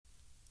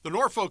The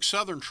Norfolk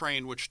Southern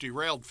train, which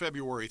derailed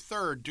February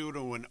 3rd due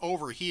to an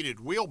overheated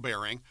wheel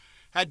bearing,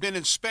 had been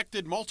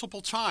inspected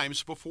multiple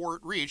times before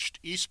it reached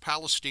East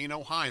Palestine,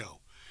 Ohio,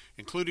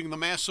 including the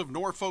massive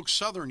Norfolk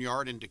Southern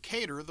yard in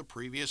Decatur the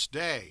previous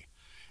day.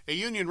 A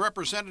union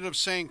representative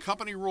saying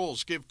company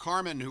rules give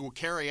carmen who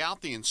carry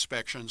out the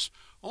inspections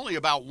only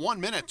about 1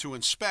 minute to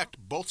inspect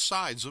both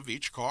sides of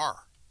each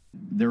car.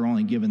 They're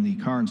only giving the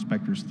car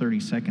inspectors 30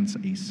 seconds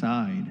a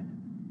side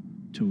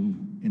to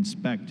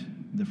inspect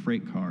the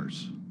freight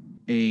cars.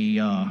 A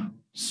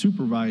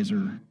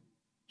supervisor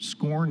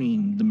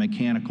scorning the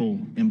mechanical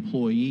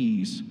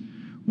employees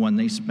when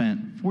they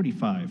spent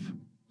 45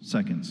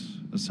 seconds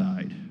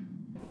aside.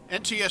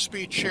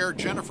 Ntsb Chair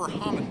Jennifer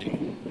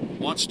Homendy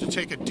wants to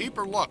take a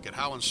deeper look at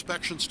how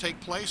inspections take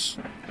place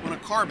when a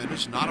carman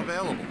is not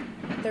available.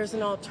 There's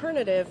an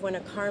alternative when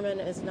a carman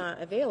is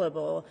not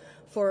available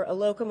for a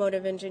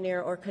locomotive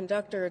engineer or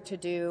conductor to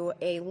do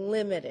a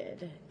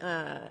limited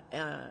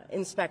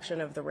inspection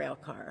of the rail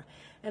car.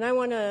 And I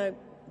want to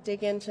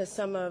dig into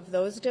some of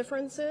those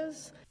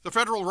differences. The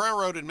Federal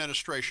Railroad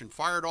Administration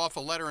fired off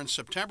a letter in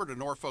September to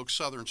Norfolk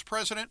Southern's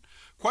president,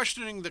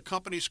 questioning the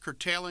company's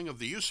curtailing of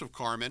the use of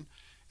carmen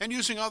and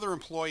using other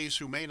employees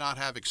who may not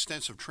have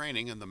extensive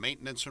training in the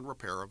maintenance and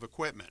repair of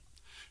equipment.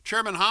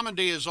 Chairman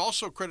Homendy is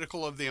also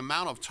critical of the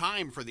amount of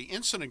time for the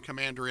incident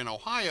commander in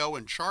Ohio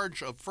in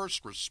charge of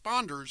first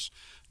responders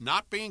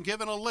not being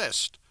given a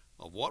list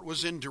of what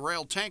was in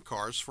derailed tank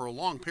cars for a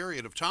long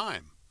period of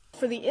time.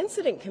 For the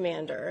incident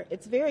commander,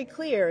 it's very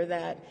clear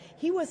that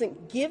he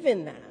wasn't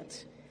given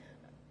that.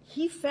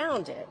 He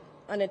found it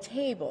on a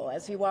table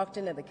as he walked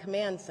into the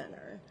command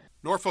center.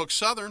 Norfolk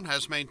Southern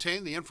has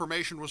maintained the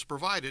information was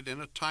provided in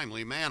a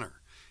timely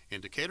manner. In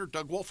Decatur,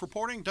 Doug Wolfe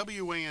reporting,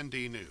 WAND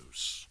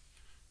News.